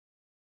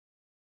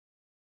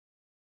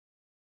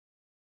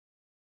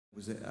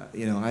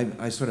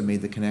I sort of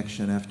made the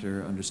connection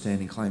after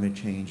understanding climate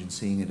change and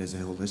seeing it as a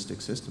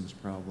holistic systems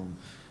problem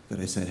that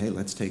I said, hey,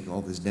 let's take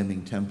all this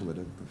Deming template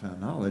of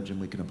profound knowledge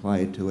and we can apply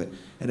it to it.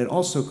 And it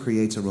also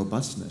creates a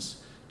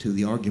robustness to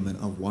the argument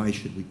of why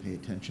should we pay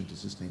attention to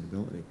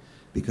sustainability.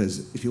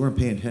 Because if you weren't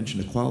paying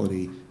attention to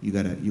quality,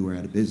 you were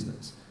out of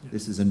business.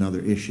 This is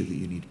another issue that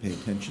you need to pay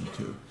attention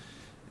to.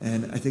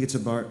 And I think it's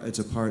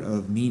a part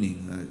of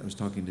meaning. I was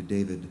talking to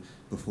David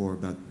before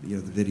about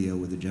the video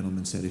where the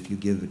gentleman said if you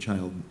give a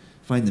child,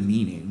 find the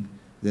meaning,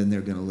 then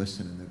they're going to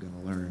listen and they're going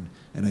to learn.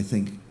 And I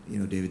think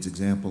David's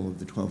example of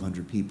the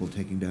 1,200 people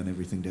taking down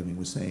everything Deming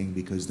was saying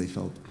because they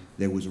felt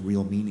there was a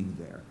real meaning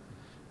there.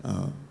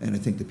 And I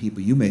think the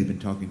people you may have been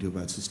talking to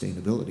about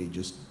sustainability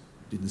just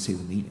didn't see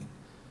the meaning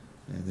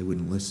and they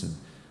wouldn't listen.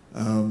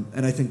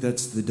 And I think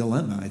that's the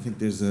dilemma. I think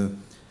there's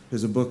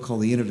a book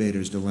called The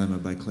Innovator's Dilemma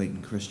by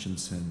Clayton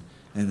Christensen,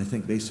 and I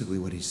think basically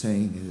what he's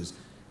saying is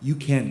you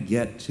can't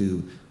get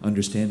to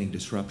understanding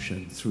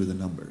disruption through the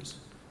numbers.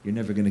 You're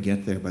never going to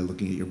get there by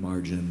looking at your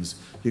margins.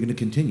 You're going to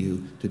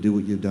continue to do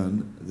what you've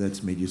done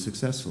that's made you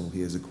successful.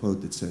 He has a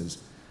quote that says,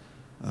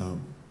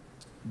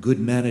 good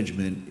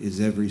management is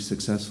every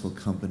successful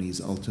company's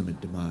ultimate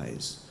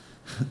demise.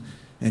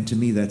 And to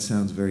me that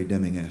sounds very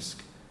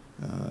Deming-esque.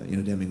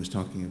 Deming was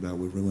talking about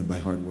we're ruined by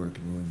hard work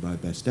and ruined by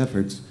best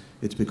efforts.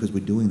 It's because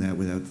we're doing that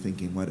without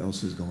thinking what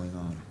else is going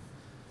on.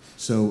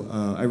 So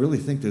I really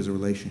think there's a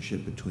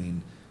relationship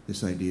between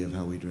this idea of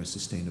how we address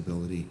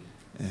sustainability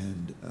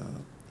and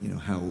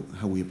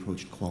how we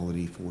approached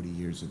quality 40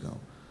 years ago.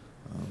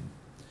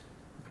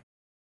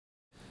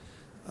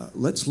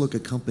 Let's look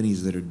at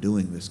companies that are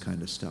doing this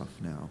kind of stuff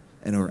now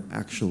and are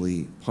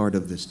actually part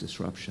of this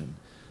disruption.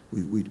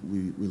 We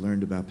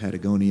learned about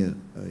Patagonia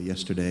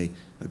yesterday,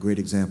 a great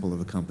example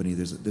of a company.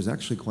 There's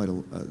actually quite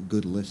a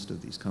good list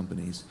of these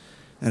companies.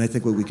 And I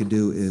think what we could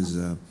do is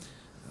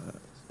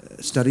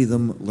study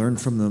them, learn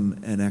from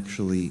them, and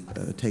actually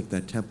take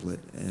that template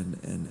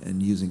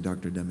and using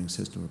Dr. Deming's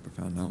system of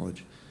profound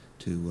knowledge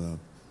to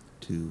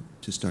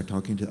start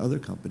talking to other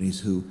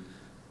companies who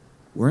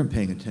weren't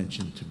paying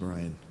attention to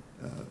Brian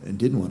and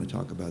didn't want to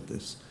talk about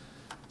this.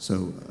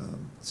 So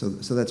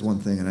that's one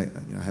thing,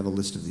 and I have a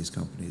list of these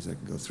companies. I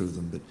can go through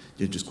them, but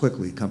just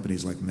quickly,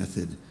 companies like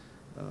Method,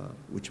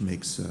 which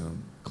makes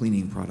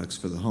cleaning products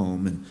for the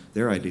home, and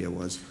their idea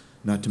was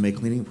not to make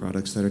cleaning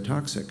products that are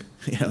toxic.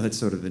 Yeah, that's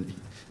sort of an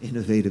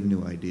innovative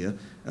new idea.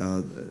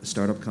 A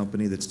startup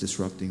company that's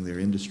disrupting their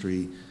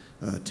industry.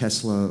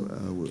 Tesla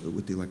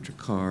with the electric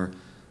car.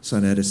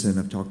 Sun Edison,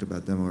 I've talked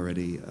about them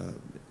already.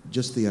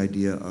 Just the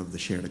idea of the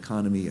shared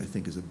economy, I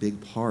think, is a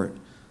big part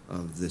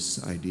of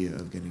this idea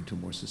of getting to a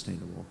more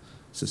sustainable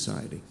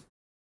society.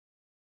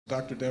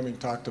 Dr. Deming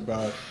talked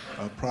about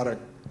a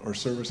product or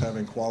service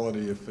having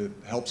quality if it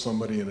helps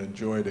somebody and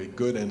enjoyed a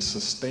good and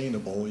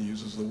sustainable, he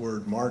uses the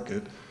word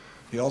market.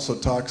 He also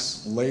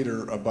talks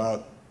later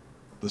about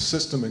the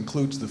system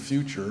includes the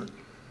future,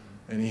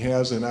 and he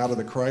has in Out of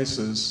the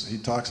Crisis, he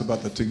talks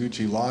about the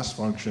Taguchi loss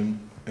function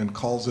and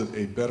calls it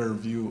a better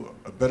view,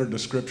 a better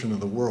description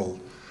of the world.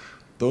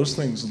 Those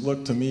things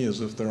look to me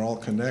as if they're all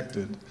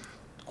connected.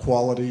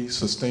 Quality,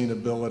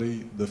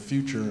 sustainability, the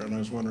future, and I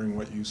was wondering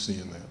what you see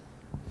in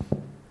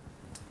that.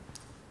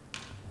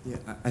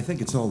 Yeah, I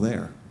think it's all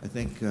there. I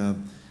think,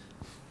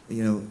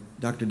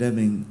 Dr.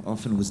 Deming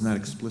often was not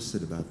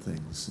explicit about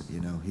things.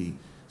 He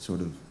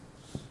sort of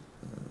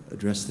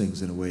addressed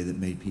things in a way that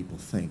made people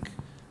think.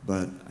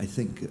 But I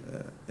think,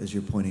 as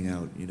you're pointing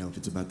out, if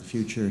it's about the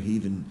future, he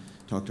even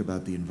talked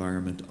about the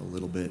environment a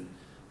little bit.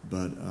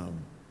 But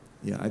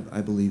yeah,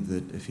 I believe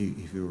that if he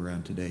were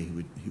around today,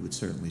 he would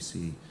certainly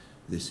see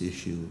this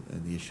issue,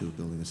 and the issue of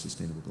building a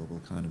sustainable global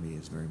economy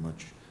is very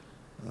much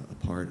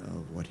a part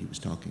of what he was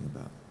talking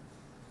about.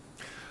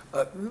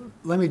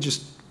 Let me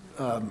just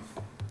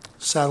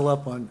saddle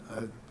up on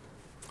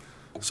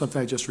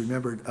something I just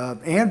remembered.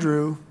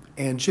 Andrew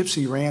and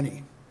Gypsy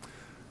Rani,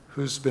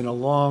 who's been a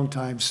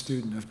long-time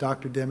student of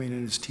Dr. Deming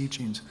and his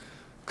teachings,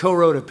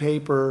 co-wrote a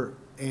paper,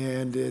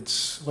 and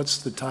what's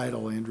the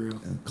title, Andrew?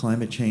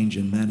 Climate Change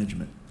and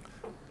Management.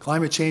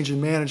 Climate Change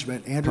and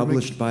Management. Andrew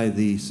Published by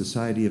the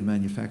Society of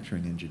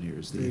Manufacturing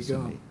Engineers, the there you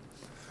SME.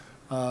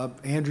 Go.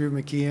 Andrew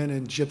KcKeon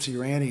and Gypsy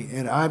Rani,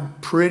 and I'm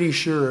pretty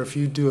sure if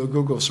you do a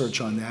Google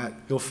search on that,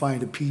 you'll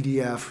find a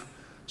PDF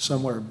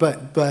somewhere.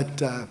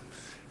 But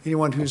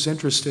anyone who's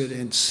interested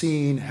in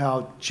seeing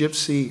how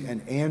Gypsy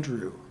and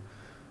Andrew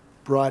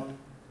brought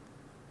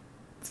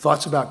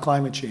thoughts about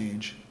climate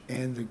change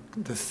and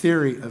the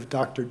theory of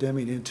Dr.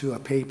 Deming into a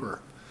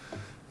paper,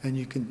 and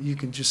you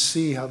can just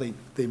see how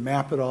they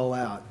map it all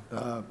out,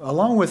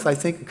 along with, I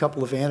think, a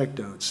couple of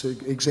anecdotes,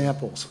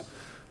 examples.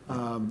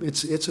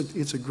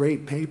 It's a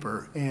great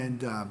paper,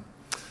 and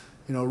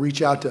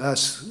reach out to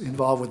us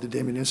involved with the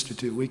Deming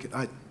Institute.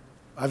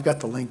 I've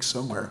got the link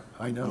somewhere,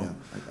 I know.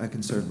 Yeah, I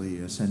can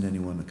certainly send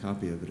anyone a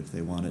copy of it if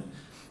they want it.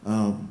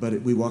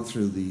 But we walk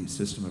through the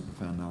system of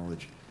profound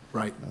knowledge.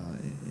 Right.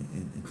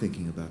 In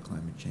thinking about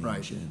climate change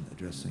right. and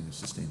addressing a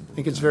sustainable I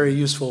think it's very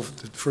useful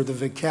for the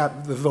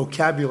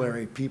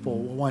vocabulary people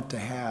want to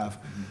have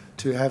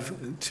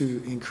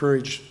to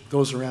encourage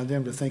those around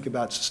them to think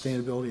about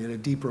sustainability at a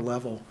deeper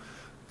level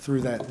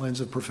through that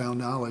lens of profound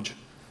knowledge.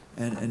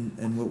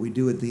 And what we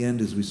do at the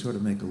end is we sort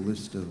of make a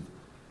list of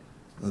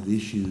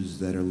issues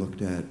that are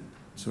looked at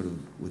sort of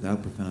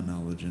without profound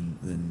knowledge and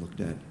then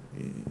looked at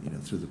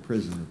through the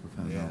prism of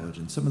profound knowledge.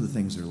 And some of the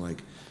things are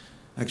like,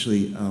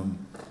 actually,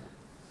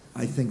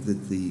 I think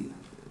that the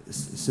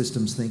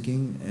systems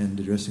thinking and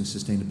addressing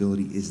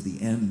sustainability is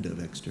the end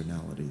of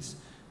externalities,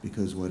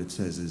 because what it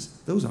says is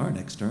those aren't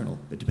external.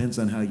 It depends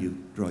on how you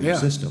draw your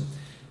system.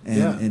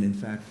 And in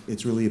fact,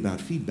 it's really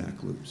about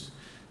feedback loops.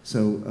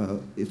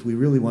 So if we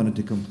really wanted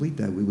to complete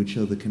that, we would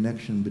show the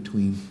connection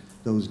between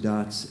those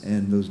dots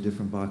and those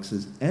different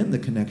boxes and the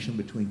connection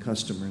between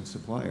customer and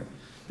supplier.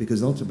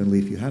 Because ultimately,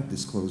 if you have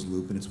this closed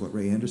loop, and it's what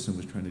Ray Anderson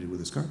was trying to do with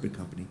his carpet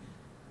company,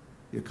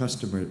 your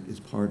customer is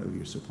part of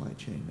your supply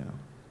chain now,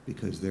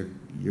 because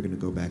you're going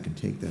to go back and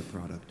take that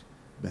product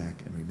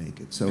back and remake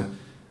it. So,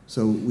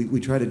 so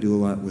we try to do a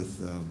lot with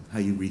how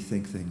you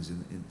rethink things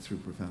through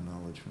profound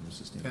knowledge from a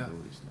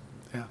sustainability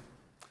standpoint. Yeah.